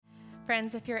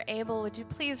Friends, if you're able, would you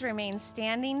please remain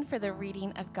standing for the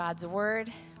reading of God's Word?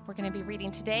 We're going to be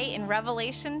reading today in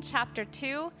Revelation chapter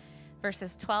 2,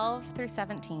 verses 12 through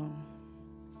 17.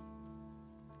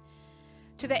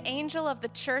 To the angel of the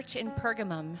church in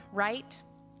Pergamum, write,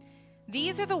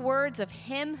 "These are the words of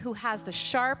him who has the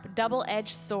sharp,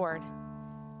 double-edged sword.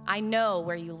 I know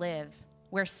where you live,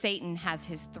 where Satan has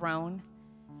his throne.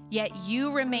 Yet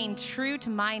you remain true to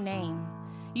my name.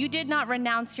 You did not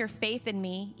renounce your faith in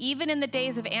me, even in the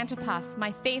days of Antipas,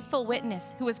 my faithful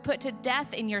witness, who was put to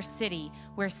death in your city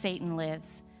where Satan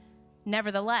lives.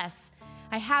 Nevertheless,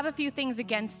 I have a few things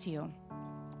against you.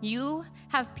 You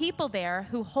have people there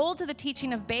who hold to the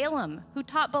teaching of Balaam, who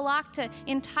taught Balak to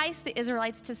entice the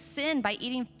Israelites to sin by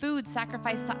eating food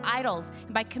sacrificed to idols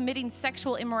and by committing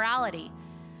sexual immorality.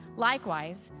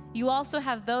 Likewise, you also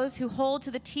have those who hold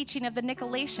to the teaching of the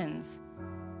Nicolaitans.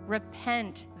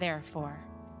 Repent, therefore.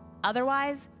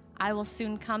 Otherwise, I will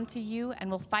soon come to you and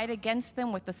will fight against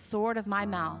them with the sword of my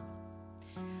mouth.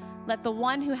 Let the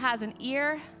one who has an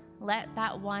ear, let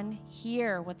that one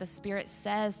hear what the Spirit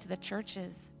says to the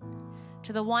churches.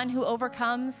 To the one who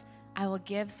overcomes, I will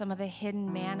give some of the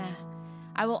hidden manna.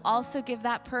 I will also give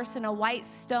that person a white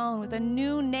stone with a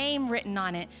new name written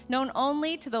on it, known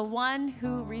only to the one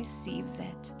who receives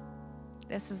it."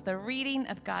 This is the reading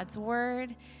of God's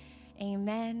Word.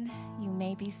 Amen. You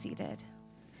may be seated.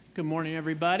 Good morning,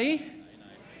 everybody.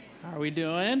 How are we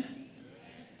doing?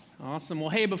 Awesome. Well,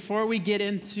 hey, before we get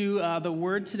into the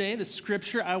Word today, the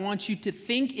Scripture, I want you to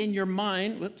think in your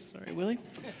mind. Whoops, sorry, Willie.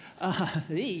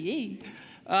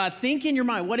 Think in your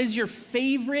mind. What is your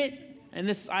favorite? And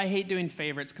this, I hate doing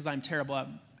favorites because I'm terrible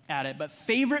at it. But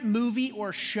favorite movie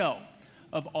or show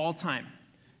of all time?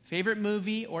 Favorite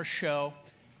movie or show?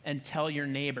 And tell your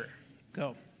neighbor.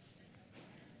 Go.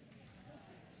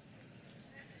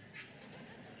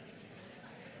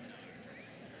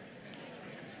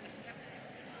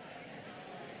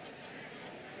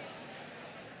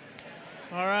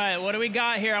 All right, what do we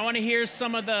got here? I want to hear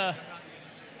some of the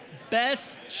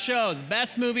best shows,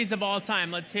 best movies of all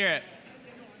time. Let's hear it.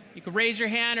 You can raise your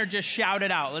hand or just shout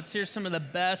it out. Let's hear some of the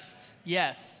best.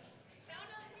 Yes.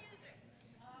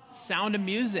 Sound of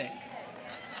Music.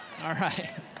 All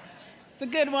right. It's a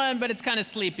good one, but it's kind of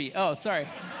sleepy. Oh, sorry.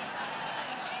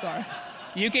 Sorry.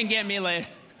 You can get me later.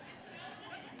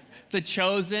 The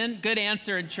Chosen. Good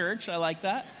answer in church. I like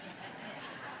that.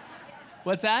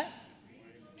 What's that?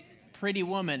 Pretty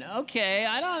Woman. Okay,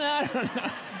 I don't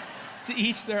know. To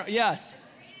each their, yes.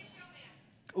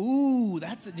 Ooh,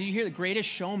 did you hear The Greatest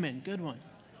Showman? Good one.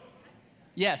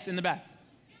 Yes, in the back.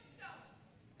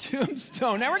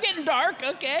 Tombstone. Now we're getting dark.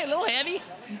 Okay, a little heavy.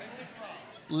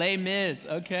 Les Mis.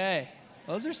 Okay.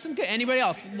 Those are some good. Anybody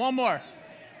else? One more.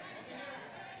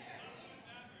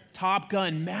 Top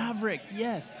Gun Maverick.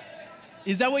 Yes.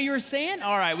 Is that what you were saying?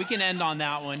 All right, we can end on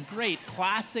that one. Great.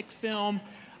 Classic film.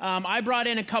 I brought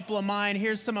in a couple of mine.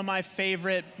 Here's some of my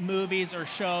favorite movies or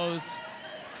shows.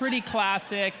 Pretty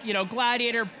classic. You know,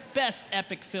 Gladiator, best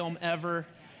epic film ever.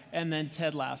 And then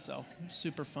Ted Lasso.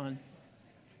 Super fun.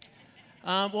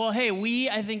 Well, hey,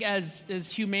 I think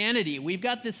as humanity, we've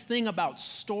got this thing about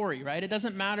story, right? It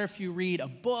doesn't matter if you read a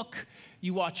book,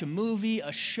 you watch a movie,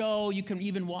 a show, you can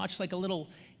even watch like a little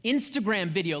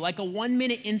Instagram video, like a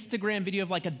 1-minute Instagram video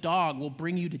of like a dog will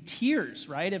bring you to tears,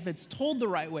 right? If it's told the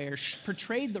right way or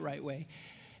portrayed the right way.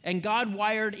 And God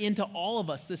wired into all of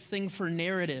us this thing for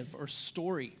narrative or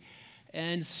story.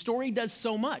 And story does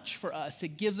so much for us.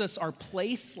 It gives us our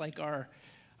place, like our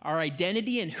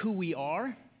identity and who we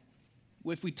are.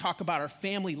 If we talk about our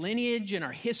family lineage and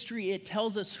our history, it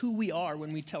tells us who we are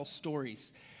when we tell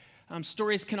stories.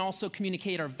 Stories can also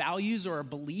communicate our values or our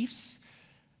beliefs.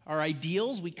 Our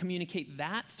ideals, we communicate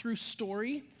that through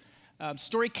story.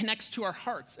 Story connects to our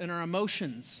hearts and our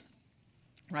emotions,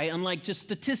 right? Unlike just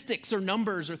statistics or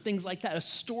numbers or things like that, a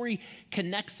story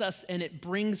connects us and it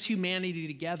brings humanity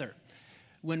together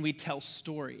when we tell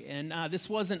story. And this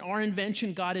wasn't our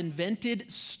invention. God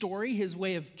invented story. His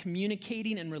way of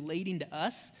communicating and relating to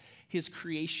us, his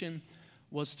creation,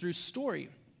 was through story.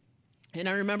 And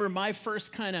I remember my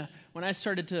first when I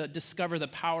started to discover the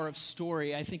power of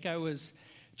story, I think I was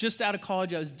just out of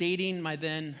college. I was dating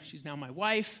she's now my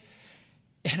wife,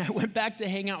 and I went back to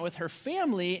hang out with her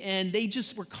family, and they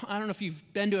just were, I don't know if you've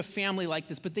been to a family like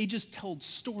this, but they just told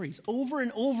stories over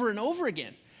and over and over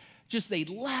again. Just they'd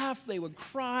laugh, they would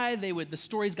cry, the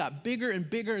stories got bigger and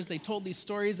bigger as they told these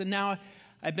stories, and now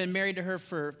I've been married to her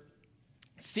for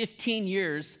 15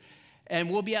 years, and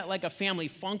we'll be at like a family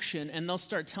function, and they'll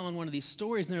start telling one of these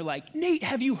stories, and they're like, "Nate,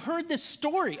 have you heard this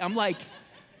story?" I'm like,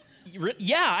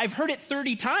 Yeah, I've heard it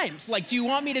 30 times. Like, do you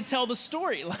want me to tell the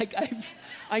story? Like,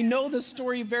 I know the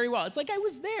story very well. It's like I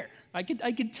was there. I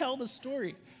could tell the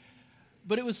story.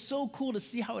 But it was so cool to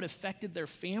see how it affected their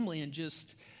family, and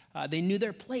just they knew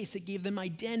their place. It gave them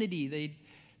identity. They'd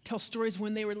tell stories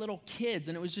when they were little kids,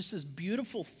 and it was just this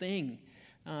beautiful thing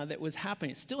that was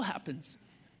happening. It still happens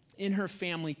in her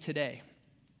family today.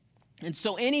 And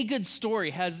so any good story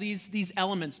has these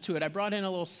elements to it. I brought in a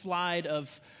little slide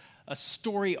of a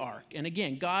story arc. And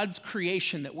again, God's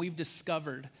creation that we've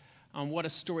discovered on what a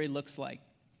story looks like.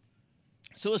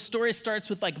 So a story starts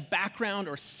with like background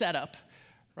or setup,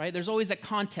 right? There's always that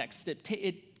context.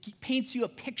 It paints you a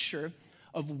picture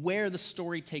of where the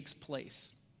story takes place.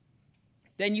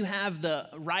 Then you have the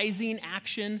rising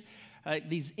action.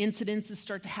 These incidences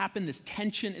start to happen. This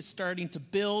tension is starting to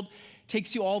build.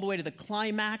 Takes you all the way to the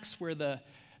climax where the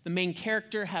main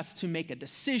character has to make a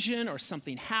decision or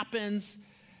something happens.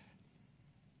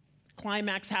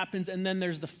 Climax happens, and then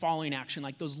there's the falling action.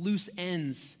 Like those loose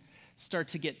ends start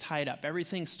to get tied up.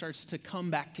 Everything starts to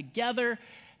come back together.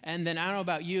 And then I don't know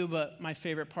about you, but my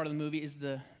favorite part of the movie is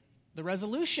the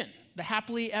resolution, the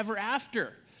happily ever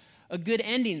after. A good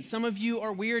ending. Some of you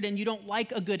are weird and you don't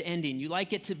like a good ending. You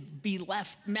like it to be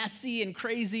left messy and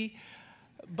crazy.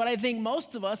 But I think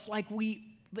most of us,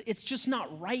 it's just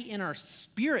not right in our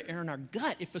spirit or in our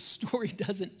gut if a story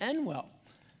doesn't end well,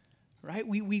 right?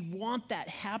 We want that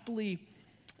happily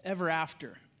ever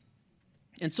after.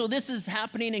 And so this is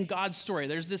happening in God's story.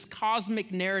 There's this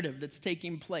cosmic narrative that's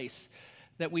taking place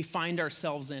that we find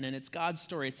ourselves in, and it's God's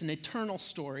story. It's an eternal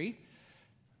story.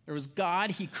 There was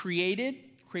God. He created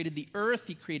the earth.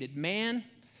 He created man.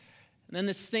 And then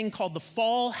this thing called the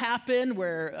fall happened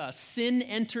where sin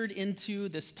entered into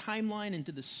this timeline,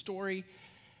 into this story.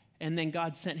 And then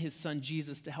God sent his son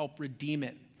Jesus to help redeem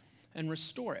it and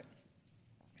restore it.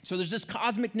 So there's this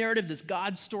cosmic narrative, this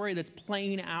God story that's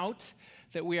playing out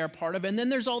that we are part of. And then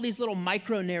there's all these little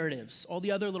micro narratives, all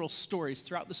the other little stories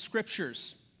throughout the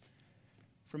scriptures.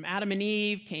 From Adam and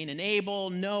Eve, Cain and Abel,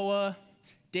 Noah,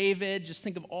 David, just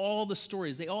think of all the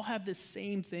stories. They all have this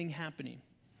same thing happening.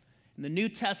 In the New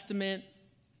Testament,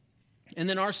 and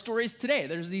then our stories today,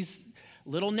 there's these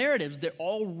little narratives that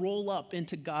all roll up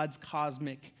into God's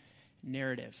cosmic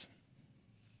narrative.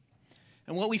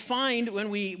 And what we find when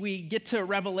we get to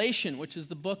Revelation, which is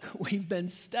the book we've been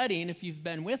studying, if you've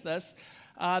been with us,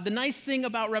 the nice thing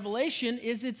about Revelation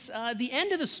is it's the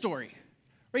end of the story,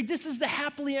 right? This is the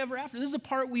happily ever after. This is a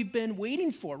part we've been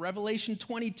waiting for. Revelation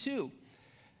 22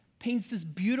 paints this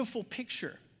beautiful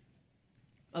picture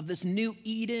of this new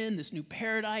Eden, this new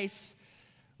paradise,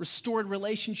 restored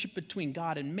relationship between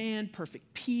God and man,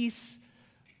 perfect peace,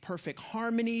 perfect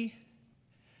harmony.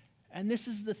 And this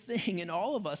is the thing in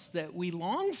all of us that we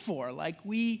long for. Like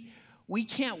we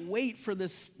can't wait for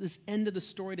this end of the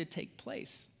story to take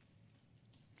place.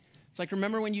 It's like,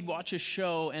 remember when you'd watch a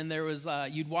show and there was,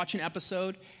 you'd watch an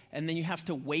episode and then you have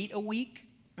to wait a week?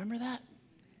 Remember that?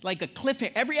 Like a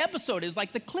cliffhanger. Every episode is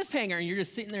like the cliffhanger, and you're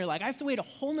just sitting there like, I have to wait a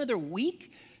whole nother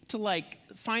week to like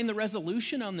find the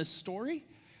resolution on this story.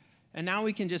 And now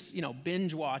we can just,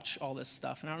 binge watch all this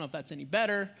stuff. And I don't know if that's any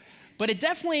better, but it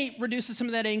definitely reduces some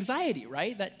of that anxiety,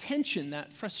 right? That tension,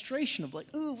 that frustration of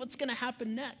like, ooh, what's going to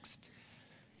happen next?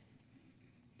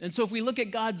 And so if we look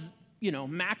at God's,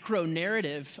 macro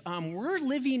narrative, we're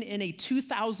living in a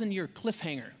 2,000-year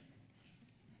cliffhanger.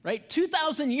 Right?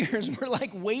 2,000 years, we're like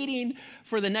waiting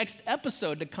for the next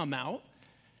episode to come out,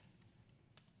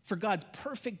 for God's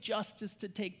perfect justice to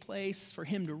take place, for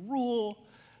him to rule.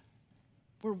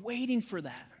 We're waiting for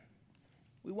that.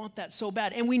 We want that so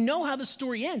bad. And we know how the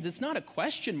story ends. It's not a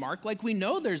question mark. Like we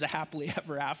know there's a happily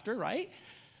ever after, right?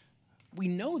 We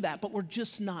know that, but we're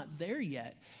just not there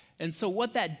yet. And so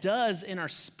what that does in our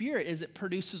spirit is it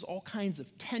produces all kinds of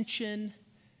tension,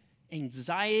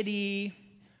 anxiety,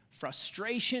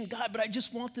 frustration. God, but I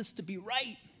just want this to be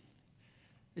right.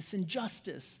 This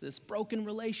injustice, this broken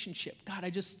relationship. God,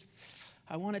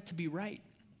 I want it to be right.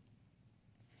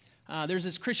 There's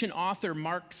this Christian author,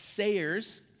 Mark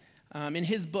Sayers. In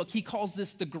his book, he calls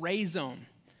this the gray zone.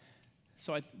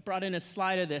 So I brought in a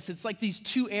slide of this. It's like these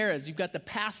two eras. You've got the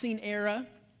passing era,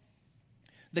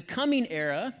 the coming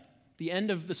era, the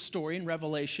end of the story in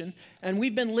Revelation, and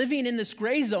we've been living in this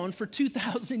gray zone for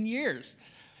 2,000 years.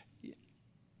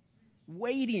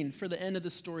 Waiting for the end of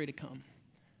the story to come,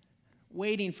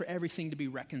 waiting for everything to be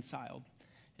reconciled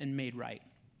and made right.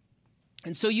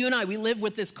 And so you and I, we live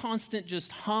with this constant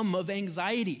just hum of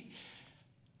anxiety.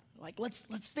 Like, let's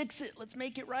fix it, let's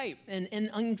make it right. And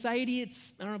anxiety, I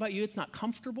don't know about you, it's not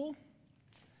comfortable.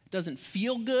 It doesn't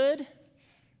feel good.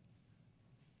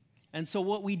 And so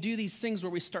what we do, these things where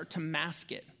we start to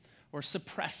mask it, or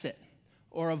suppress it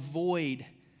or avoid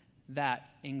that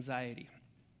anxiety.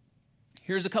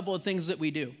 Here's a couple of things that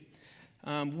we do.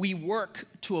 We work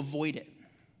to avoid it.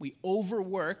 We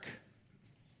overwork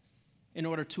in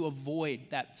order to avoid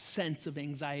that sense of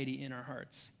anxiety in our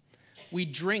hearts. We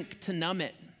drink to numb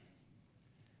it.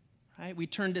 Right? We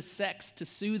turn to sex to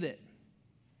soothe it.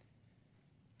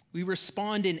 We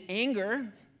respond in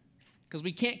anger because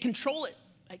we can't control it.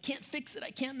 I can't fix it.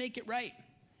 I can't make it right.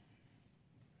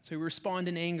 So we respond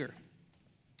in anger.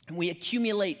 And we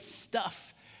accumulate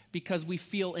stuff because we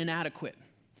feel inadequate.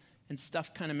 And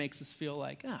stuff kind of makes us feel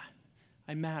like,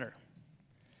 I matter.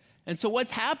 And so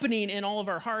what's happening in all of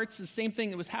our hearts, the same thing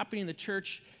that was happening in the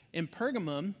church in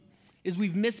Pergamum, is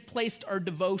we've misplaced our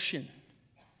devotion.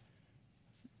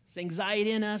 It's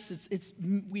anxiety in us.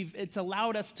 It's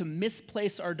allowed us to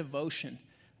misplace our devotion.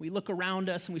 We look around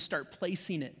us and we start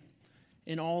placing it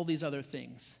in all these other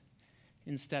things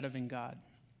instead of in God.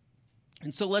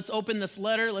 And so let's open this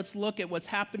letter. Let's look at what's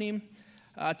happening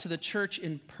to the church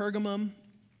in Pergamum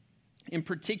in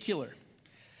particular.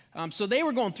 So they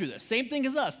were going through this. Same thing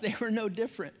as us. They were no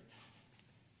different.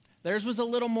 Theirs was a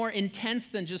little more intense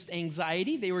than just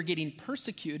anxiety. They were getting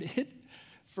persecuted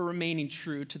for remaining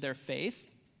true to their faith.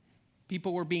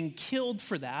 People were being killed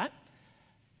for that.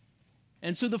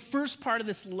 And so the first part of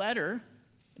this letter,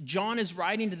 John is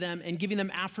writing to them and giving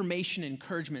them affirmation and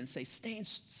encouragement and say,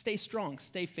 stay strong,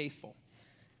 stay faithful.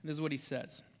 And this is what he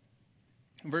says.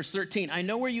 Verse 13, I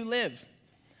know where you live,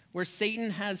 where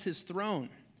Satan has his throne.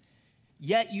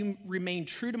 Yet you remain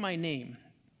true to my name.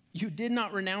 You did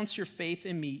not renounce your faith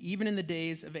in me, even in the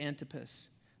days of Antipas,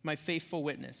 my faithful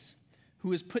witness, who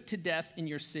was put to death in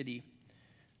your city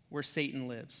where Satan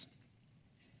lives.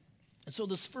 And so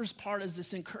this first part is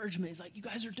this encouragement. He's like, you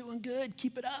guys are doing good.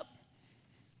 Keep it up.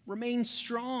 Remain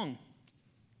strong.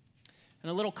 And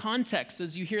a little context,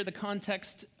 as you hear the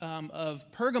context of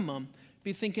Pergamum,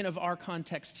 be thinking of our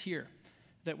context here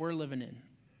that we're living in.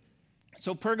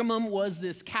 So Pergamum was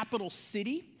this capital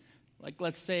city, like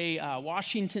let's say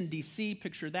Washington, D.C.,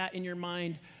 picture that in your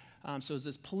mind. So it was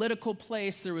this political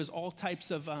place. There was all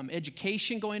types of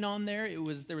education going on there.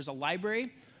 There was a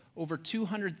library. Over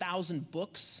 200,000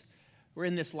 books were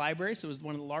in this library. So it was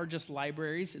one of the largest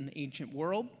libraries in the ancient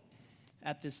world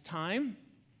at this time.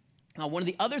 One of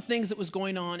the other things that was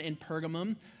going on in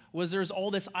Pergamum was there's all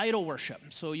this idol worship.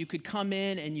 So you could come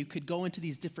in and you could go into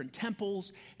these different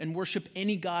temples and worship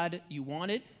any god you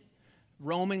wanted.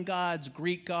 Roman gods,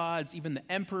 Greek gods, even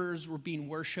the emperors were being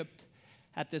worshipped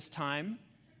at this time.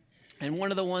 And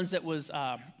one of the ones that was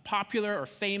popular or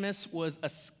famous was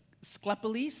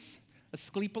Asclepius.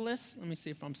 Let me see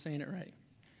if I'm saying it right.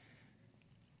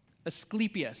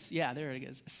 Asclepius. Yeah, there it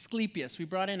is. Asclepius. We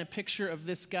brought in a picture of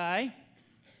this guy.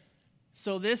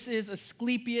 So this is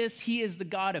Asclepius. He is the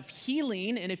god of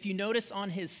healing. And if you notice on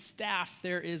his staff,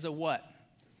 there is a what?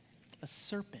 A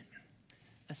serpent,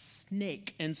 a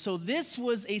snake. And so this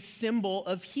was a symbol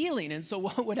of healing. And so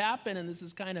what would happen, and this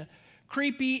is kind of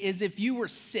creepy, is if you were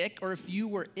sick or if you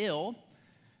were ill,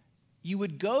 you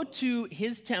would go to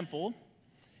his temple,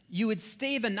 you would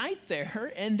stay the night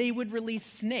there, and they would release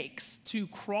snakes to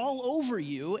crawl over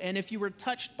you. And if you were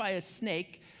touched by a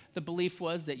snake, the belief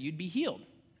was that you'd be healed.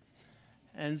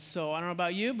 And so I don't know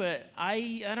about you, but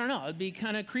I don't know. It'd be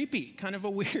kind of creepy, kind of a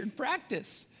weird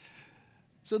practice.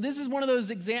 So this is one of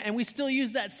those examples, and we still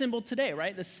use that symbol today,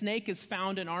 right? The snake is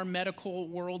found in our medical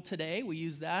world today. We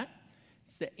use that.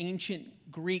 It's the ancient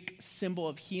Greek symbol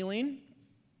of healing.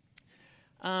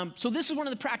 So this was one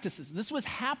of the practices. This was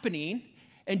happening,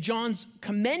 and John's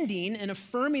commending and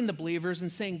affirming the believers and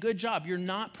saying, good job, you're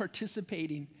not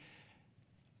participating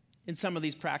in some of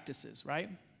these practices, right?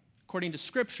 According to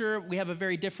Scripture, we have a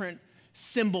very different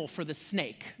symbol for the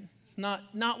snake. It's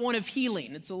not one of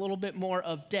healing. It's a little bit more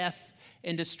of death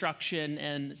and destruction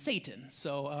and Satan.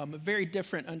 So a very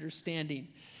different understanding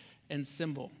and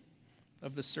symbol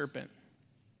of the serpent.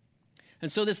 And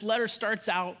so this letter starts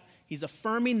out, he's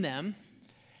affirming them,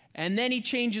 and then he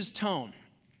changes tone.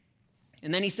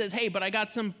 And then he says, hey, but I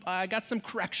got some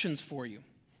corrections for you.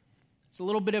 It's a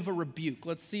little bit of a rebuke.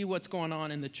 Let's see what's going on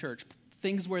in the church.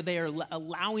 Things where they are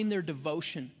allowing their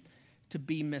devotion to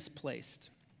be misplaced.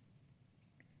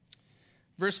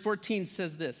 Verse 14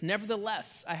 says this,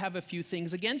 nevertheless, I have a few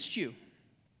things against you.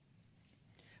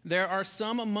 There are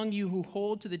some among you who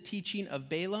hold to the teaching of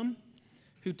Balaam,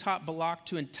 who taught Balak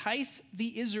to entice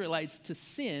the Israelites to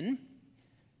sin,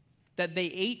 that they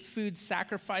ate food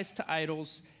sacrificed to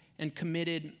idols and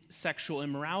committed sexual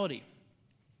immorality.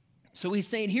 So he's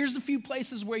saying, here's a few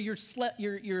places where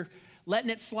you're letting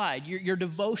it slide. Your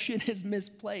devotion is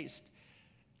misplaced.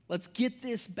 Let's get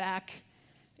this back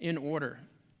in order.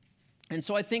 And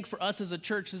so I think for us as a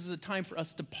church, this is a time for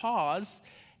us to pause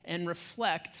and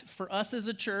reflect. For us as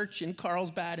a church in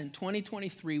Carlsbad in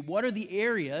 2023, what are the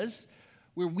areas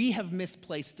where we have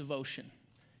misplaced devotion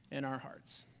in our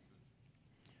hearts?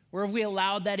 Where have we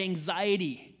allowed that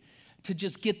anxiety to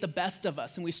just get the best of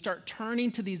us, and we start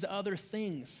turning to these other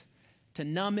things to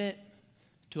numb it,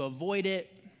 to avoid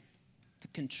it, to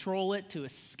control it, to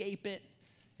escape it?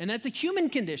 And that's a human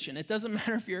condition. It doesn't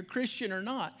matter if you're a Christian or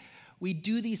not. We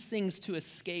do these things to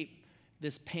escape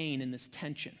this pain and this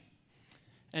tension.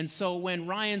 And so when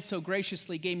Ryan so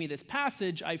graciously gave me this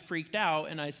passage, I freaked out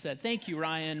and I said, thank you,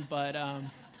 Ryan, but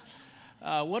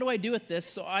what do I do with this?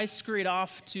 So I scurried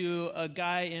off to a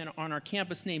guy on our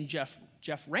campus named Jeff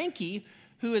Ranke,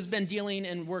 who has been dealing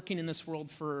and working in this world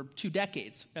for 2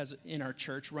 decades in our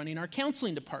church, running our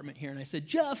counseling department here. And I said,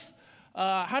 Jeff,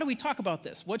 how do we talk about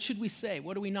this? What should we say?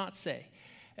 What do we not say?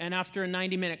 And after a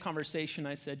 90-minute conversation,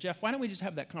 I said, Jeff, why don't we just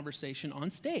have that conversation on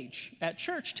stage at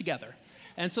church together?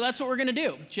 And so that's what we're going to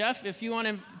do. Jeff, if you want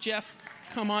to,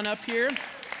 come on up here.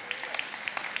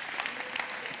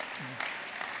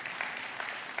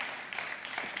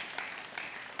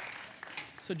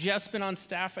 So Jeff's been on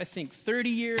staff, I think, 30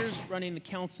 years, running the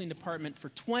counseling department for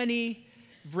 20.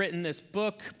 You've written this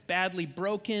book, Badly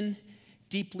Broken,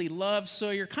 Deeply Loved. So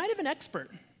you're kind of an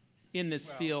expert in this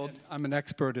field. I'm an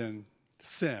expert in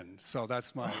sin, so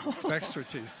that's my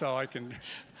expertise. So I can,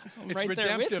 it's right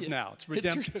redemptive now. It's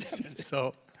redemptive.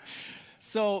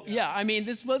 So yeah, I mean,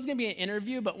 this was going to be an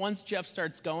interview, but once Jeff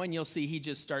starts going, you'll see he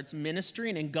just starts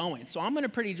ministering and going. So I'm going to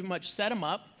pretty much set him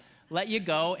up, let you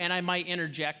go, and I might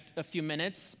interject a few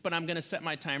minutes, but I'm going to set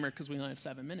my timer because we only have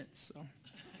 7 minutes. So.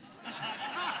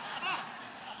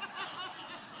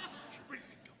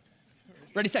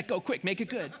 Ready, set, go, quick, make it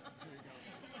good.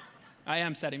 I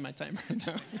am setting my timer.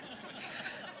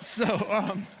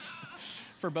 So,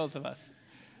 for both of us.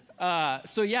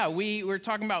 We're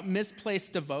talking about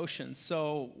misplaced devotion.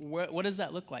 So what does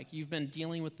that look like? You've been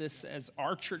dealing with this as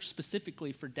our church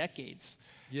specifically for decades.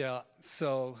 Yeah,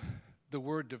 so the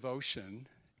word devotion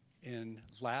in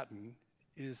Latin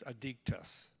is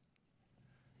addictus.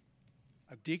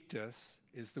 Addictus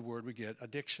is the word we get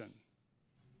addiction.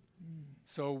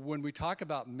 So when we talk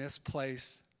about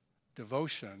misplaced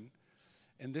devotion,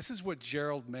 and this is what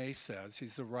Gerald May says.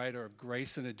 He's the writer of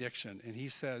Grace and Addiction. And he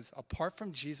says, apart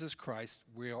from Jesus Christ,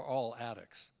 we are all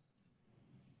addicts.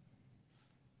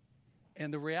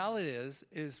 And the reality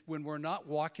is when we're not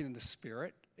walking in the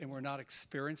Spirit and we're not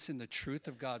experiencing the truth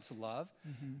of God's love,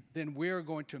 then we're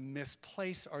going to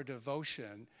misplace our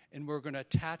devotion and we're going to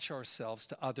attach ourselves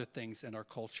to other things in our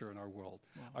culture and our world.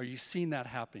 Wow. Are you seeing that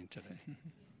happening today?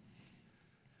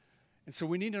 And so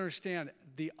we need to understand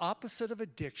the opposite of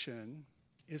addiction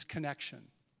is connection.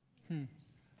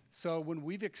 So when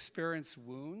we've experienced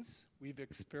wounds, we've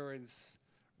experienced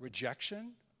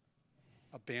rejection,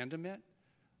 abandonment,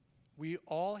 we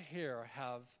all here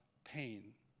have pain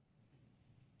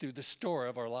through the story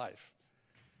of our life.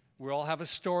 We all have a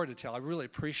story to tell. I really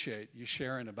appreciate you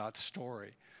sharing about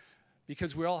story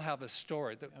because we all have a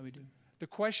story. We do. The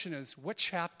question is, what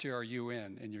chapter are you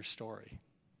in your story?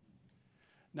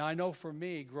 Now, I know for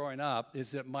me, growing up,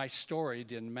 is that my story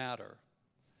didn't matter.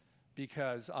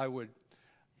 Because I would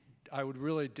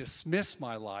really dismiss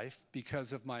my life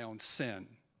because of my own sin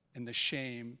and the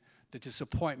shame, the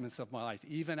disappointments of my life.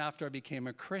 Even after I became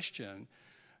a Christian,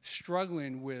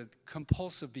 struggling with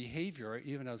compulsive behavior,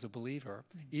 even as a believer,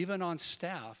 even on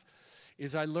staff,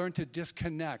 is I learned to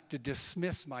disconnect, to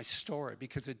dismiss my story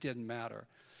because it didn't matter.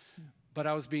 But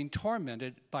I was being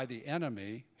tormented by the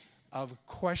enemy of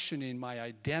questioning my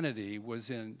identity was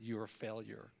in your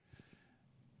failure.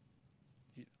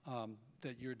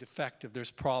 That you're defective,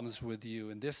 there's problems with you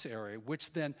in this area,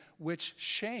 which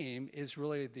shame is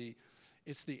really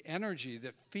it's the energy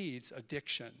that feeds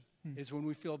addiction, is when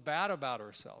we feel bad about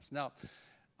ourselves. Now,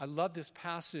 I love this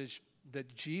passage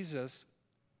that Jesus,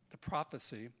 the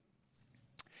prophecy,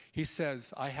 he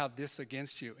says, I have this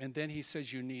against you, and then he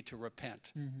says you need to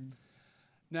repent.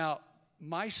 Now,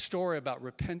 my story about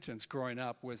repentance growing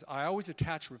up was I always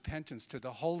attached repentance to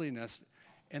the holiness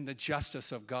and the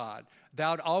justice of God. That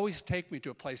would always take me to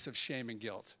a place of shame and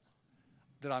guilt,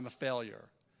 that I'm a failure.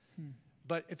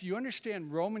 But if you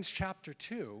understand Romans chapter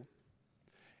 2,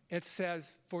 it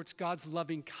says, for it's God's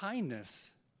loving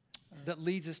kindness that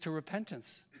leads us to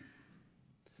repentance.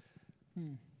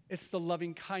 It's the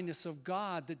loving kindness of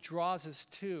God that draws us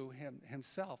to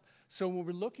himself. So when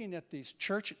we're looking at these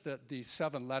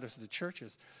 7 letters of the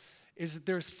churches, is that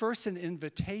there's first an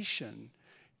invitation.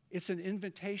 It's an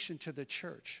invitation to the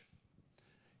church.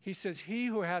 He says, he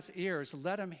who has ears,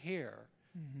 let him hear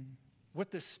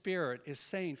what the Spirit is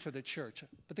saying to the church.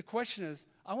 But the question is,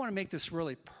 I want to make this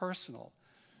really personal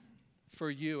for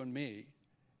you and me,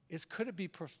 is could it be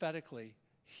prophetically,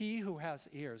 he who has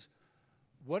ears,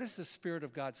 what is the Spirit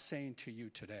of God saying to you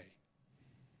today?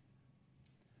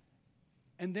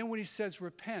 And then when he says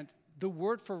repent, the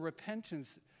word for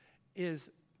repentance is,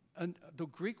 the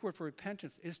Greek word for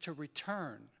repentance is to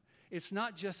return. It's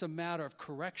not just a matter of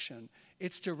correction.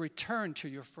 It's to return to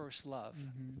your first love.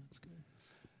 Mm-hmm. That's good.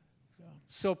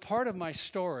 So part of my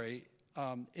story,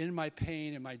 in my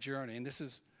pain and my journey, and this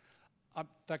is, in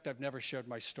fact, I've never shared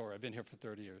my story. I've been here for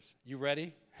 30 years. You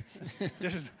ready?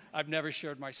 I've never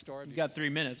shared my story. You got 3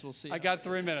 minutes. We'll see. I got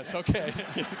 3 minutes. Okay.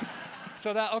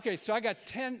 So I got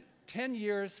 10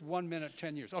 years, 1 minute,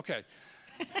 10 years. Okay.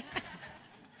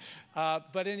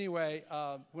 But anyway,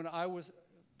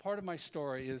 part of my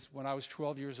story is when I was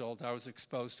 12 years old, I was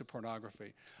exposed to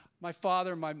pornography. My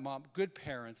father, my mom, good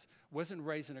parents, wasn't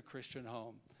raised in a Christian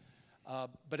home.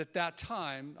 But at that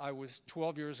time, I was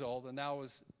 12 years old, and that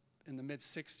was in the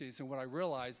mid-'60s. And what I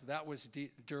realized, that was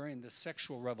during the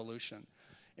sexual revolution.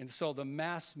 And so the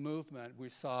mass movement we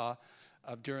saw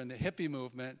during the hippie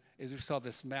movement is we saw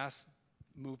this mass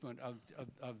movement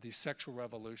of the sexual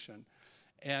revolution.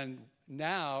 And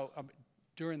now,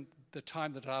 during the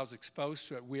time that I was exposed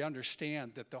to it, we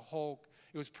understand that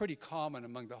it was pretty common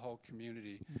among the whole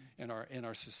community in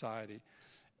our society.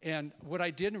 And what I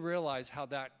didn't realize, how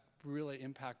that really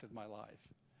impacted my life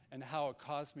and how it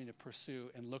caused me to pursue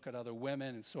and look at other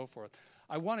women and so forth.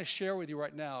 I want to share with you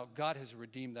right now, God has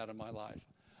redeemed that in my life.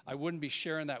 I wouldn't be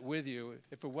sharing that with you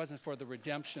if it wasn't for the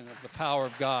redemption of the power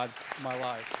of God in my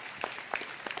life.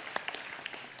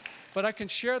 But I can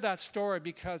share that story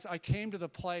because I came to the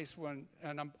place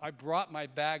I brought my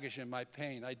baggage and my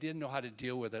pain. I didn't know how to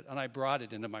deal with it, and I brought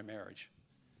it into my marriage.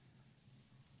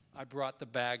 I brought the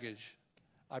baggage.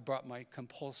 I brought my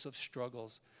compulsive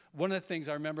struggles. One of the things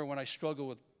I remember when I struggled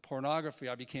with pornography,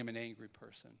 I became an angry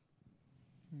person.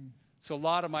 So a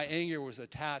lot of my anger was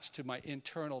attached to my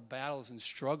internal battles and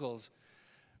struggles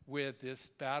with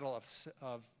this battle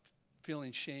of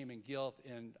feeling shame and guilt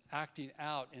and acting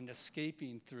out and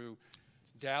escaping through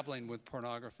dabbling with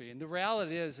pornography. And the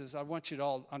reality is I want you to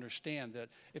all understand that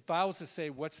if I was to say,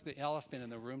 what's the elephant in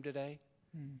the room today?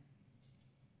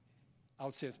 I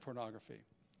would say it's pornography.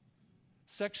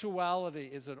 Sexuality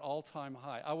is at all-time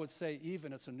high. I would say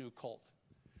even it's a new cult.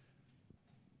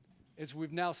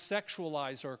 We've now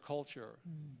sexualized our culture,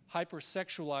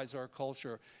 hypersexualized our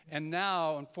culture. And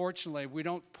now, unfortunately, we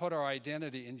don't put our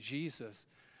identity in Jesus,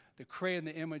 the created in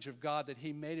the image of God, that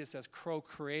he made us as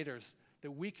co-creators,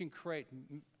 that we can create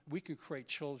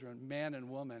children, man and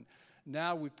woman.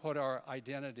 Now we put our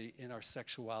identity in our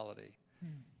sexuality.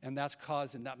 And that's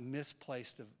causing that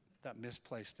misplaced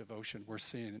devotion we're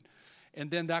seeing.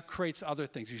 And then that creates other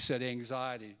things. You said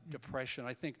anxiety, depression.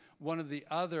 I think one of the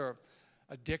other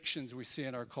addictions we see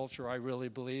in our culture, I really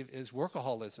believe, is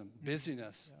workaholism,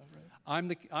 busyness. Yeah,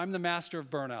 right. I'm the master of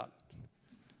burnout.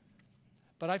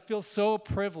 But I feel so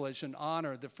privileged and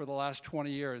honored that for the last 20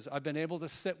 years, I've been able to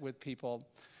sit with people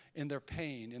in their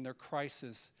pain, in their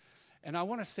crisis. And I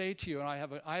want to say to you, and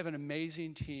I have an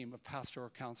amazing team of pastoral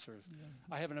counselors. Yeah.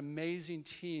 I have an amazing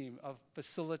team of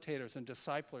facilitators and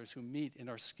disciplers who meet in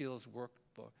our skills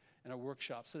workbook, in our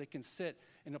workshop, so they can sit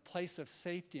in a place of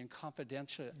safety and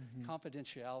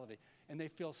confidentiality. And they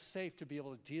feel safe to be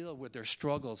able to deal with their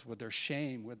struggles, with their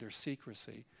shame, with their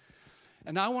secrecy.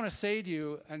 And I want to say to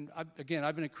you, and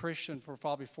I've been a Christian for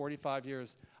probably 45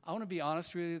 years. I want to be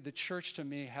honest with you, the church to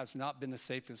me has not been the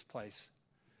safest place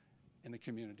in the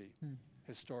community,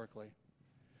 historically.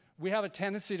 We have a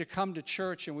tendency to come to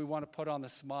church and we want to put on the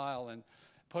smile and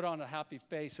put on a happy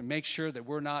face and make sure that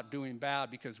we're not doing bad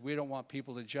because we don't want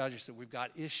people to judge us that we've got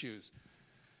issues.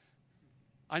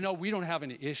 I know we don't have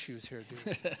any issues here, do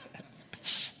we?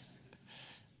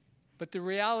 But the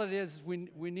reality is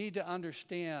we need to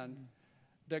understand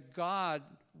that God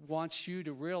wants you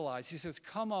to realize. He says,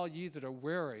 come all ye that are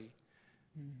weary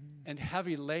and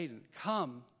heavy laden.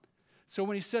 Come. So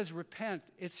when he says repent,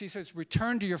 he says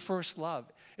return to your first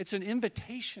love. It's an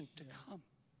invitation to come.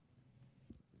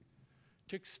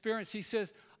 To experience. He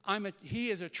says,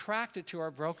 he is attracted to our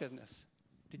brokenness.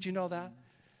 Did you know that?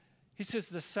 He says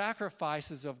the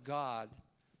sacrifices of God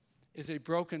is a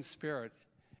broken spirit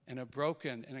and a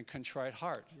broken and a contrite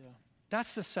heart. Yeah.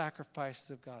 That's the sacrifices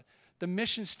of God. The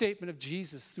mission statement of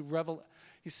Jesus,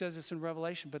 he says this in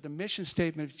Revelation, but the mission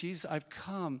statement of Jesus, I've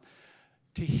come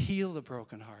to heal the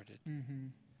brokenhearted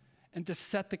and to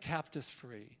set the captives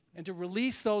free and to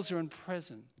release those who are in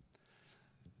prison.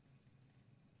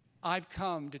 I've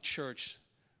come to church,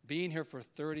 being here for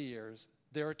 30 years,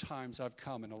 there are times I've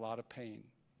come in a lot of pain.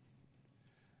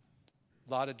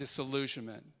 a lot of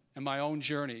disillusionment in my own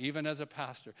journey, even as a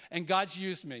pastor. And God's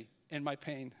used me in my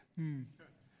pain.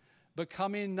 But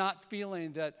coming not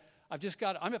feeling that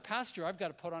I'm a pastor, I've got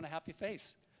to put on a happy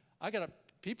face.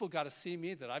 People got to see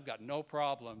me that I've got no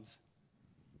problems.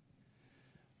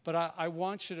 But I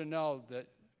want you to know that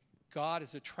God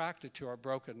is attracted to our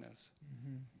brokenness.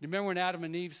 You remember when Adam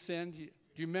and Eve sinned? Do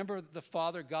you remember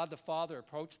God the Father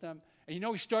approached them? And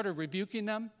he started rebuking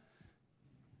them?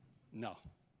 No.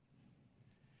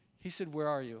 He said, "Where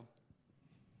are you?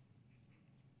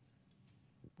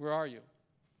 Where are you?"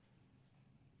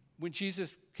 When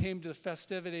Jesus came to the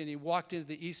festivity and he walked into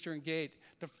the eastern gate,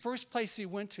 the first place he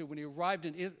went to when he arrived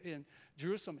in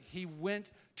Jerusalem, he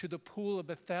went to the pool of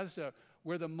Bethesda,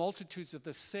 where the multitudes of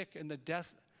the sick and the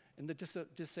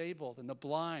disabled and the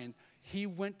blind, he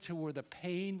went to where the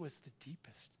pain was the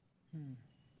deepest.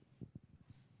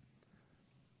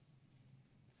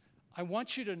 I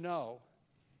want you to know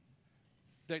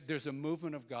that there's a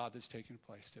movement of God that's taking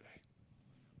place today.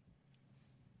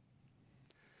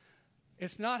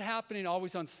 It's not happening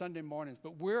always on Sunday mornings,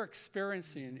 but we're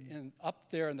experiencing up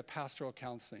there in the pastoral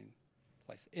counseling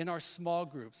place, in our small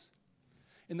groups,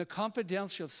 in the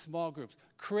confidential small groups,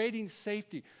 creating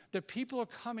safety. The people are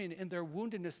coming in their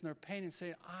woundedness and their pain and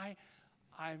saying, I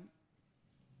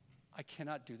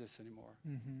cannot do this anymore.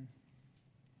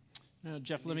 No,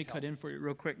 Jeff, let me cut in for you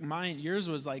real quick. Yours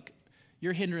was like,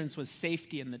 your hindrance was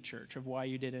safety in the church of why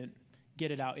you didn't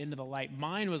get it out into the light.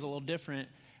 Mine was a little different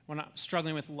when I was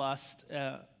struggling with lust.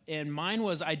 And mine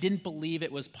was, I didn't believe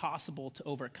it was possible to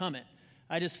overcome it.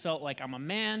 I just felt like I'm a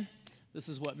man. This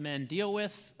is what men deal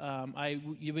with.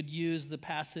 You would use the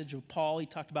passage of Paul. He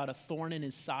talked about a thorn in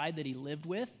his side that he lived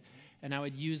with. And I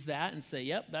would use that and say,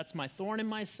 yep, that's my thorn in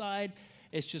my side.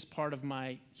 It's just part of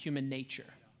my human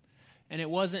nature. And it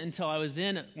wasn't until I was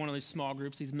in one of these small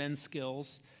groups, these men's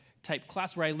skills type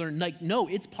class, where I learned, like, no,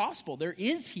 it's possible. There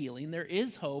is healing. There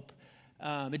is hope.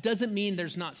 It doesn't mean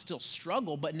there's not still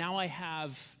struggle, but now I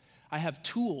have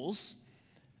tools,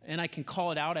 and I can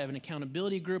call it out. I have an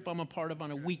accountability group I'm a part of on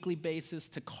a weekly basis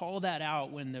to call that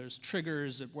out when there's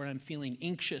triggers where I'm feeling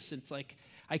anxious. It's like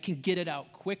I can get it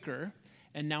out quicker,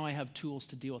 and now I have tools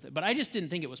to deal with it. But I just didn't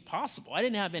think it was possible. I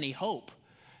didn't have any hope,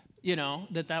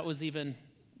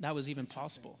 that was even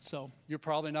possible. So you're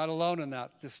probably not alone in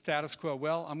that, the status quo.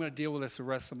 Well, I'm going to deal with this the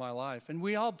rest of my life. And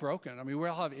we all broken. I mean, we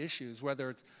all have issues, whether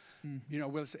it's,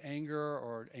 whether it's anger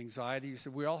or anxiety. You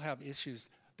said we all have issues.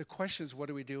 The question is, what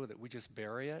do we do with it? We just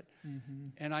bury it.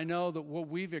 And I know that what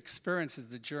we've experienced is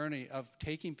the journey of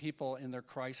taking people in their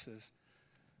crisis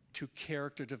to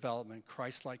character development,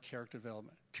 Christ-like character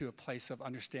development, to a place of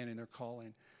understanding their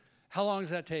calling. How long does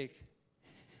that take?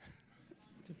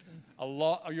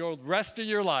 Your rest of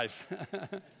your life.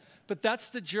 But that's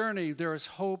the journey. There is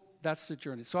hope. That's the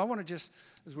journey. So I want to just,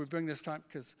 as we bring this time,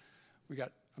 because we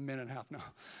got a minute and a half now,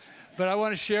 but I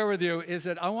want to share with you is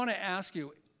that I want to ask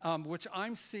you, which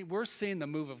we're seeing the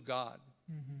move of God.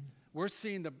 We're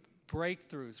seeing the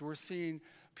breakthroughs. We're seeing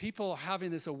people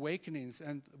having these awakenings,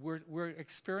 and we're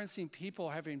experiencing people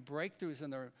having breakthroughs in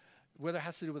their, whether it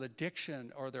has to do with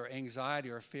addiction or their anxiety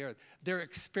or fear. They're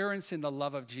experiencing the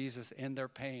love of Jesus in their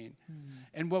pain.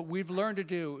 And what we've learned to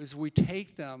do is we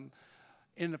take them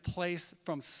in a place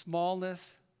from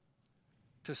smallness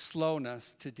to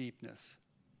slowness to deepness.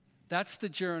 That's the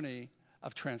journey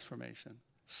of transformation.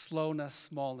 Slowness,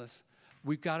 smallness.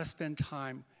 We've got to spend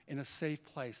time in a safe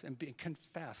place and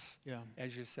confess,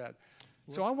 as you said.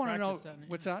 So I want to know,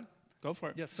 what's that? Go for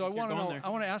it. Yeah, so I want to know, I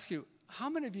want to ask you, how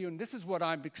many of you, and this is what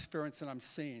I'm experiencing, I'm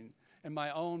seeing in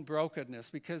my own brokenness,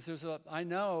 because I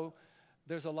know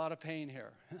there's a lot of pain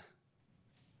here.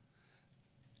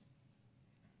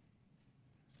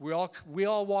 We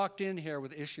all walked in here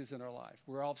with issues in our life.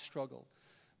 We're all struggled.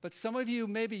 But some of you,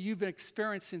 maybe you've been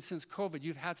experiencing since COVID,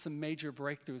 you've had some major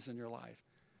breakthroughs in your life.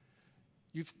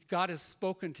 God has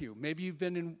spoken to you. Maybe you've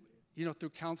been in,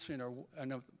 through counseling or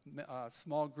in a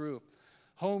small group,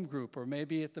 home group, or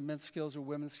maybe at the men's skills or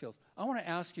women's skills. I want to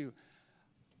ask you,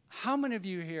 how many of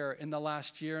you here in the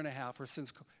last year and a half or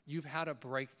since you've had a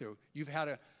breakthrough? You've had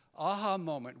an aha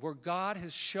moment where God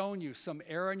has shown you some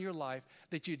area in your life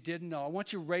that you didn't know. I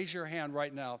want you to raise your hand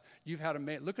right now. You've had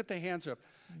look at the hands up.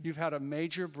 You've had a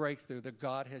major breakthrough that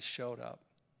God has showed up.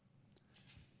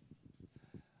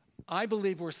 I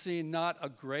believe we're seeing not a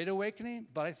great awakening,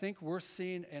 but I think we're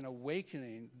seeing an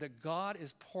awakening that God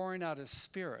is pouring out His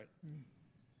Spirit.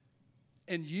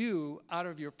 And you, out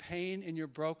of your pain and your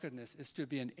brokenness, is to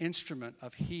be an instrument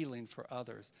of healing for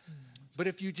others. But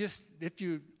if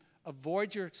you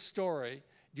avoid your story,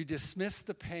 you dismiss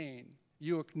the pain,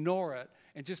 you ignore it,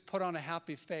 and just put on a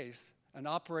happy face and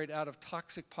operate out of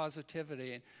toxic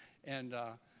positivity, and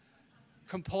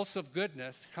compulsive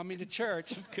goodness coming to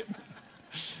church.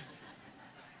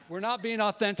 We're not being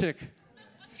authentic.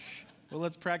 Well,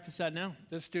 let's practice that now.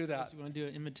 Let's do that. You want to do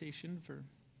an invitation for?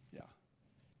 Yeah.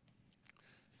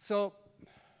 So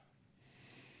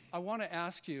I want to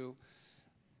ask you,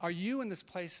 are you in this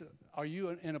place, are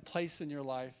you in a place in your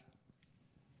life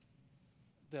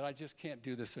that I just can't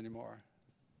do this anymore?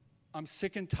 I'm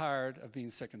sick and tired of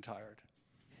being sick and tired.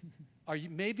 Are you,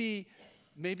 maybe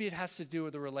it has to do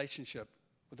with a relationship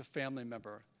with a family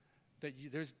member, that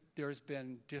there's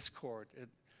been discord.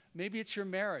 Maybe it's your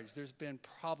marriage. There's been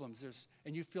problems.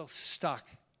 And you feel stuck.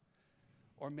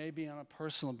 Or maybe on a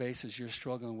personal basis, you're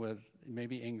struggling with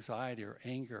maybe anxiety or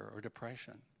anger or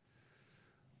depression.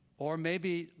 Or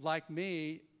maybe, like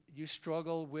me, you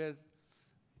struggle with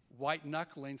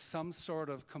white-knuckling some sort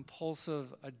of compulsive,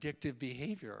 addictive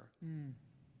behavior.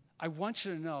 I want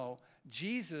you to know,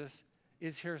 Jesus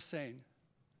is here saying,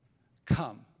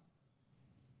 come.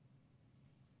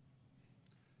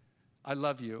 I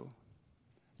love you.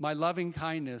 My loving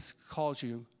kindness calls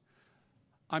you.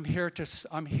 I'm here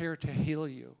to heal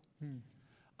you.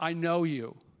 I know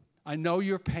you. I know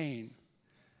your pain.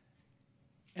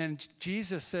 And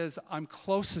Jesus says, I'm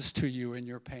closest to you in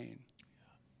your pain.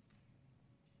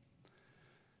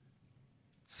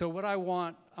 So what I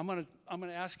want, I'm going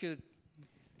to ask you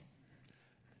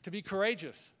to be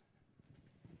courageous.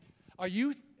 Are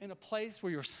you in a place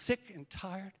where you're sick and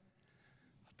tired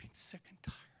of being sick and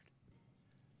tired?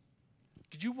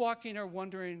 Did you walk in here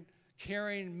wondering,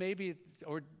 carrying maybe,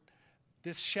 or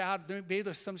this shadow, maybe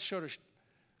there's some sort of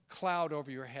cloud over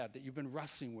your head that you've been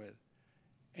wrestling with,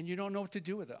 and you don't know what to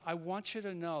do with it? I want you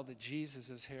to know that Jesus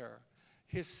is here.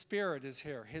 His Spirit is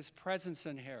here. His presence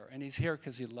is here, and He's here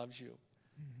because He loves you.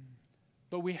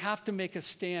 But we have to make a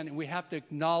stand, and we have to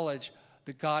acknowledge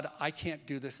that, God, I can't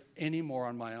do this anymore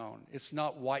on my own. It's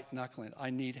not white-knuckling. I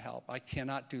need help. I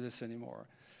cannot do this anymore.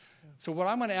 Yeah. So what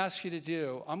I'm going to ask you to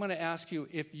do, I'm going to ask you,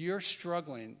 if you're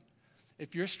struggling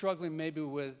maybe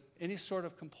with any sort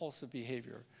of compulsive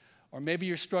behavior, or maybe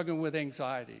you're struggling with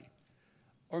anxiety,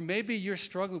 or maybe you're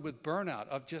struggling with burnout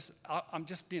of I'm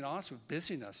just being honest with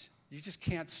busyness. You just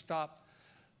can't stop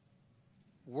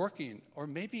working. Or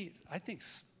maybe, I think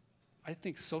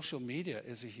social media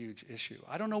is a huge issue.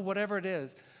 I don't know, whatever it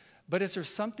is, but is there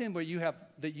something where you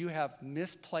have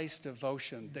misplaced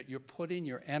devotion, that you're putting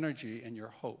your energy and your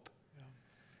hope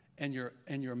and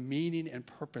your meaning and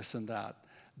purpose in that?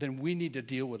 Then we need to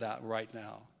deal with that right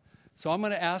now. So I'm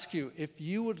going to ask you, if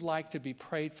you would like to be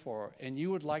prayed for and you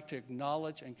would like to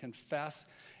acknowledge and confess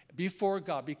before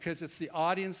God, because it's the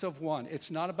audience of one.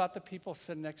 It's not about the people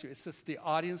sitting next to you. It's just the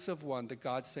audience of one that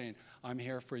God's saying, I'm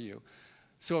here for you.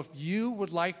 So if you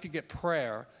would like to get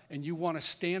prayer and you want to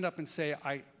stand up and say,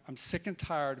 I'm sick and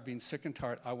tired of being sick and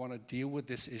tired, I want to deal with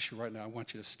this issue right now, I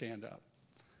want you to stand up.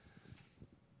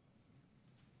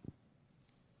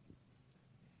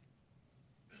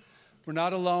 We're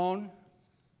not alone.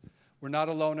 We're not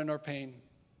alone in our pain.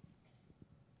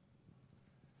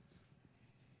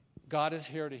 God is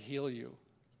here to heal you.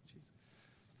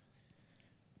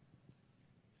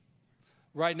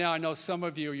 Right now, I know some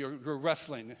of you, you're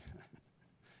wrestling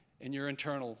in your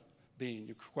internal being,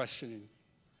 you're questioning.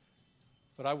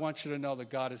 But I want you to know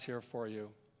that God is here for you.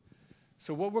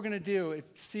 So what we're going to do, if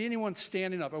you see anyone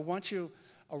standing up, I want you,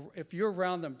 if you're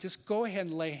around them, just go ahead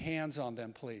and lay hands on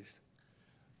them, please.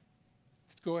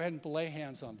 Just go ahead and lay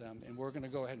hands on them, and we're going to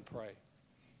go ahead and pray.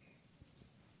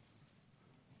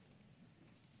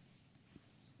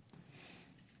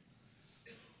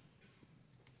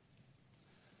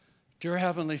 Dear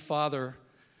Heavenly Father,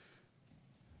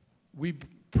 we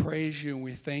praise you and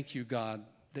we thank you, God,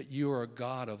 that you are a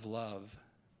God of love,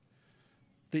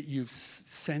 that you've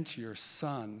sent your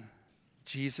Son,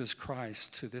 Jesus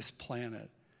Christ, to this planet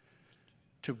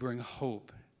to bring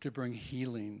hope, to bring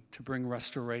healing, to bring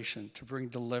restoration, to bring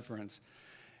deliverance.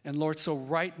 And Lord, so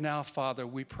right now, Father,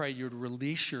 we pray you'd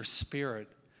release your Spirit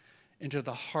into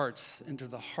the hearts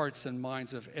and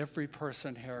minds of every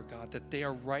person here, God, that they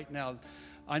are right now.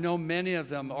 I know many of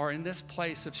them are in this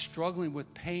place of struggling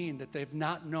with pain that they've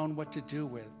not known what to do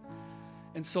with.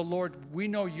 And so, Lord, we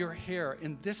know you're here,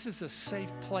 and this is a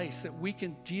safe place that we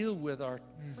can deal with our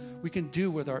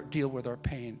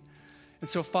pain. And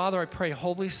so, Father, I pray,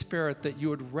 Holy Spirit, that you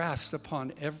would rest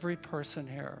upon every person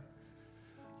here.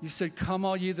 You said, come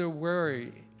all ye that are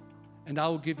weary, and I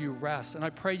will give you rest. And I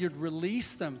pray you'd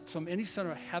release them from any sort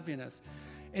of heaviness,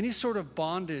 any sort of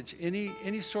bondage,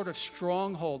 any sort of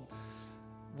stronghold,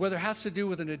 whether it has to do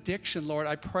with an addiction, Lord.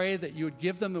 I pray that you would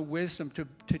give them the wisdom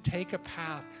to take a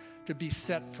path to be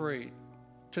set free.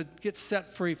 to get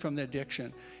set free from the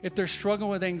addiction. If they're struggling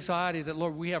with anxiety, that,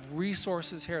 Lord, we have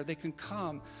resources here. They can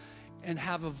come and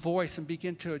have a voice and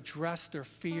begin to address their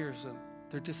fears and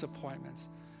their disappointments.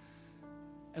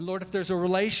 And Lord, if there's a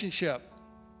relationship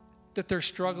that they're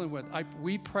struggling with,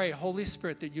 we pray, Holy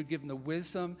Spirit, that you'd give them the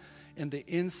wisdom and the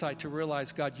insight to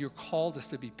realize, God, you're called us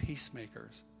to be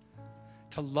peacemakers,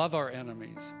 to love our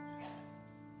enemies.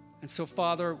 And so,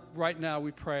 Father, right now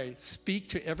we pray, speak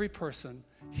to every person,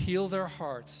 heal their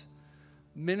hearts,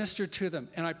 minister to them.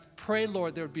 And I pray,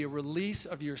 Lord, there would be a release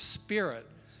of your Spirit,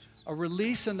 a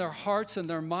release in their hearts and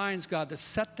their minds, God, to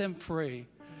set them free,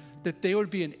 that they would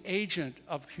be an agent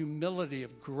of humility,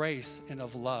 of grace, and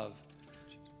of love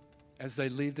as they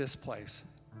leave this place.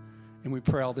 And we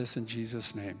pray all this in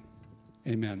Jesus' name.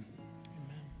 Amen.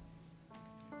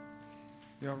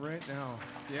 Yeah, right now,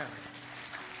 yeah.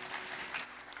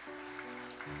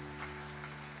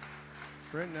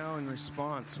 Right now, in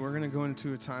response, we're going to go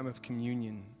into a time of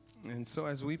communion. And so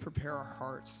as we prepare our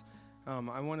hearts,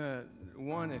 I want to,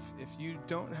 if you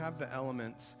don't have the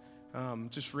elements,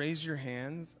 just raise your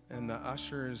hands, and the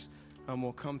ushers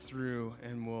will come through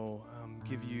and will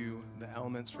give you the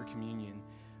elements for communion.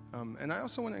 And I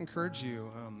also want to encourage you,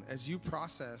 as you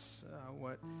process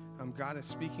what God is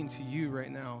speaking to you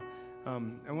right now,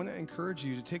 I want to encourage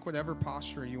you to take whatever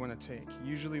posture you want to take.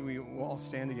 Usually we will all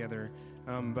stand together,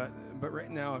 but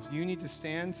right now, if you need to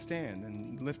stand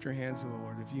and lift your hands to the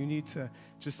Lord. If you need to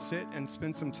just sit and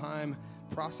spend some time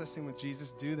processing with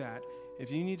Jesus, do that.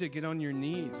 If you need to get on your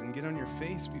knees and get on your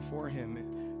face before him,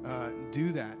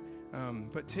 do that.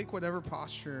 But take whatever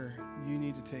posture you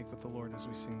need to take with the Lord as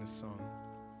we sing this song.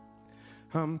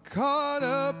 I'm caught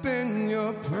up in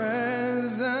your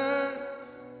presence.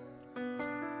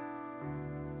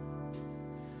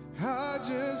 I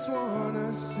just want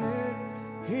to sit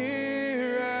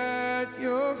here at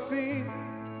your feet.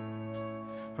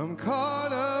 I'm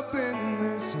caught up in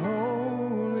this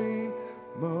holy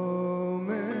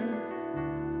moment.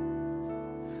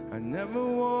 I never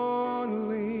want to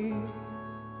leave.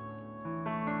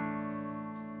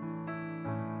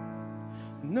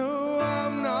 No,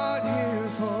 I'm not here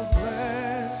for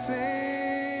blessing.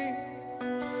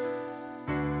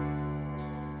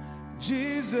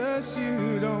 Jesus,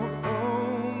 you don't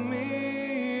owe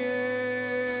me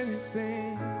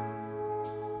anything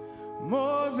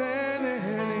more than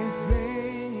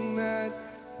anything that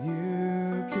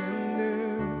you can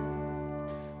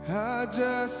do. I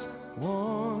just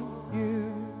want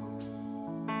you.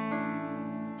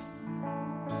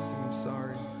 Sing, I'm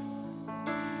sorry.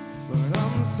 But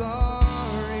I'm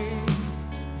sorry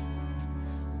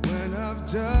when I've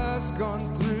just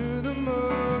gone through the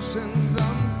motions.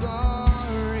 I'm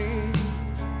sorry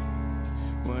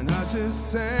when I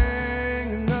just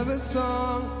sang another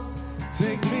song.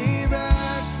 Take me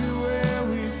back to where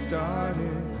we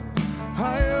started.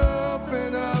 I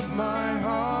open up my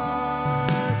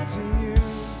heart to you.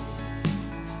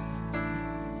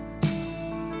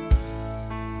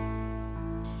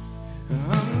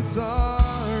 I'm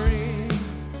sorry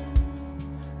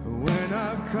when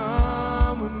I've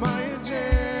come with my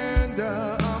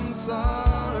agenda. I'm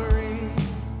sorry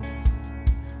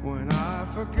when I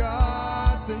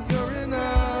forgot that you're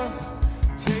enough.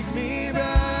 Take me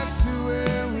back to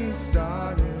where we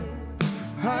started.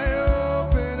 I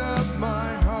open up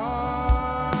my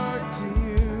heart to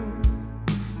you.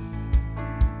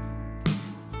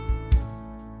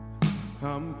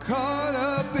 I'm caught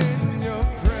up in your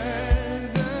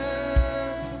presence.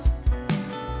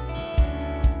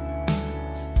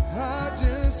 I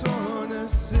just want to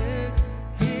sit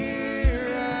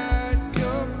here at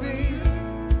your feet.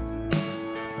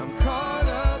 I'm caught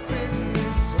up in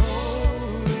this holy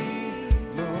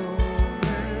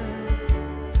moment.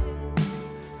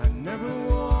 I never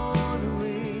want to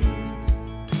leave.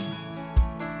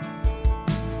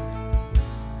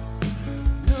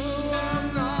 No,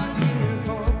 I'm not here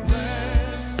for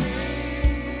blessing.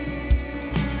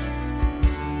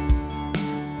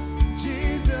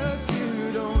 Jesus,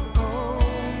 you don't owe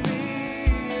me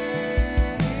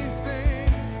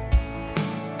anything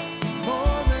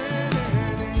more than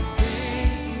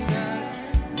anything that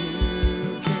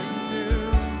you can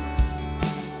do.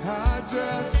 I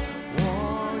just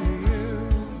want you.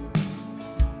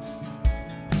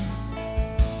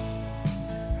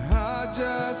 I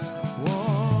just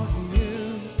want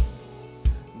you.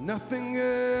 Nothing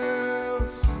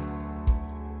else.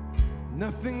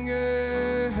 Nothing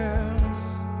else.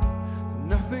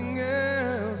 Nothing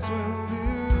else will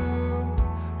do.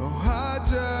 Oh, I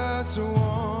just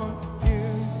want you.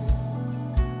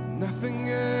 Nothing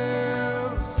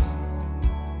else.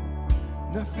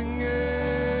 Nothing else.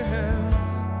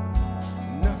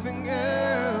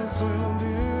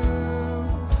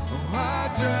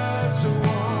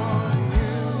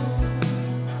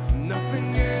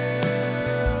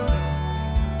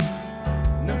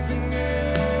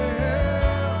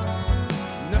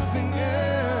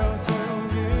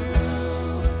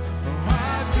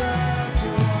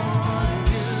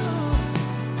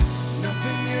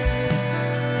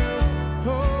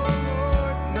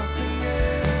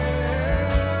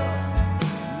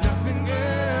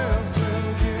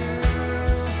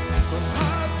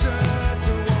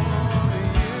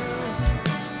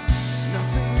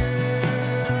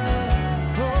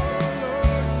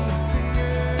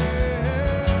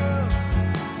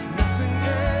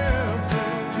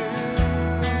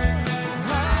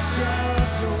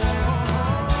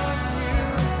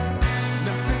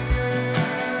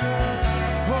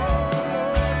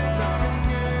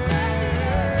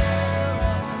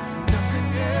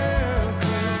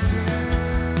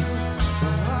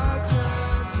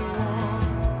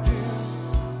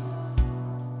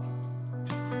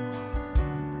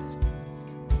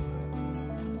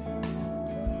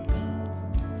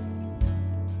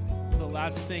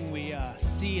 last thing we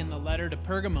see in the letter to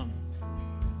Pergamum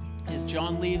is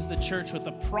John leaves the church with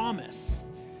a promise.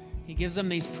 He gives them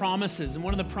these promises, and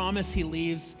one of the promises he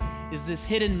leaves is this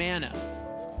hidden manna.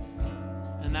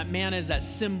 And that manna is that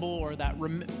symbol or that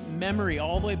memory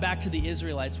all the way back to the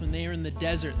Israelites when they were in the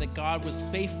desert, that God was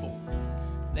faithful,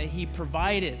 that he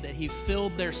provided, that he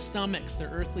filled their stomachs, their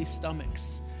earthly stomachs.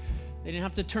 They didn't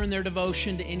have to turn their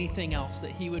devotion to anything else,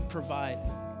 that he would provide.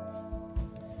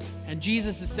 And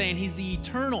Jesus is saying he's the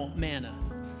eternal manna,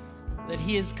 that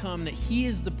he has come, that he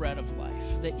is the bread of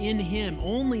life, that in him,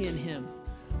 only in him,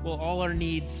 will all our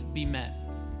needs be met.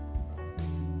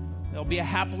 There'll be a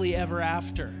happily ever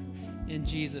after in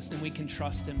Jesus, and we can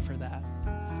trust him for that.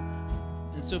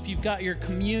 And so if you've got your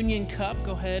communion cup,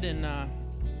 go ahead and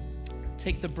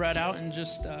take the bread out and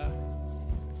just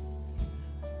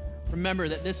remember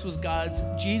that this was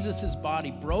Jesus'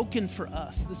 body broken for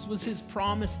us. This was his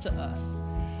promise to us,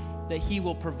 that he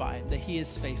will provide, that he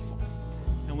is faithful,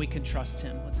 and we can trust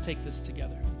him. Let's take this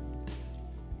together.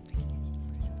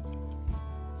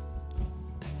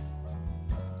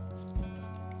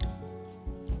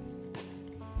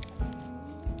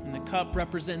 And the cup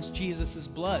represents Jesus'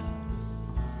 blood.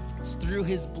 It's through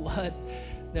his blood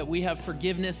that we have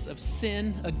forgiveness of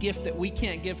sin, a gift that we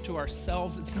can't give to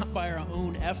ourselves. It's not by our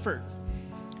own effort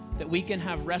that we can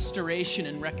have restoration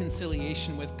and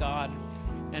reconciliation with God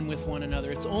and with one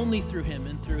another. It's only through him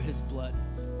and through his blood.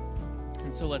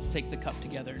 And so let's take the cup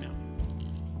together now.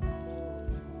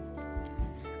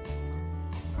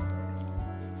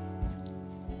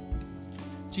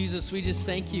 Jesus, we just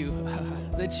thank you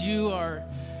that you are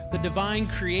the divine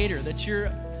creator, that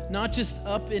you're not just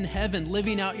up in heaven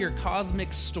living out your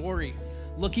cosmic story,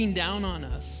 looking down on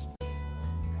us,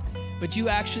 but you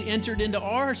actually entered into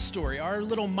our story, our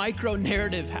little micro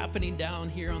narrative happening down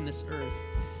here on this earth.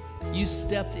 You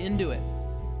stepped into it.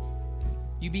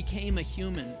 You became a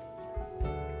human.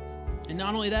 And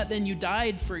not only that, then you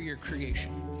died for your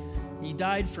creation. You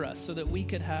died for us so that we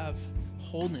could have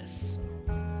wholeness,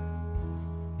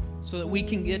 so that we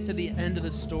can get to the end of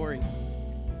the story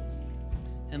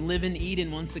and live in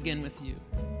Eden once again with you.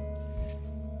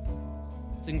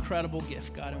 It's an incredible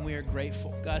gift, God, and we are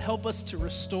grateful. God, help us to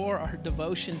restore our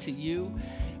devotion to you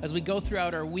as we go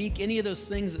throughout our week. Any of those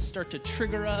things that start to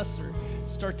trigger us or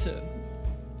start to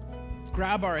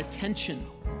grab our attention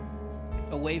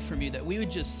away from you, that we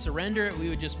would just surrender it, we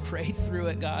would just pray through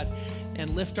it, God,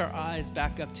 and lift our eyes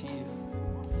back up to you.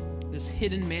 This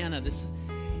hidden manna, this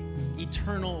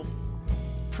eternal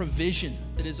provision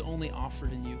that is only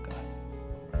offered in you, God.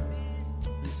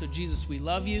 And so, Jesus, we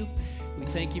love you. We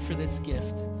thank you for this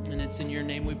gift, and it's in your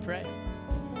name we pray.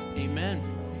 Amen.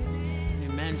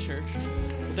 Amen, church.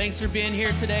 Well, thanks for being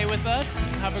here today with us.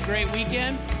 Have a great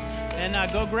weekend,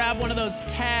 and go grab one of those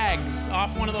tags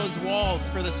off one of those walls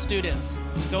for the students.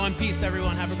 Go in peace,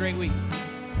 everyone. Have a great week.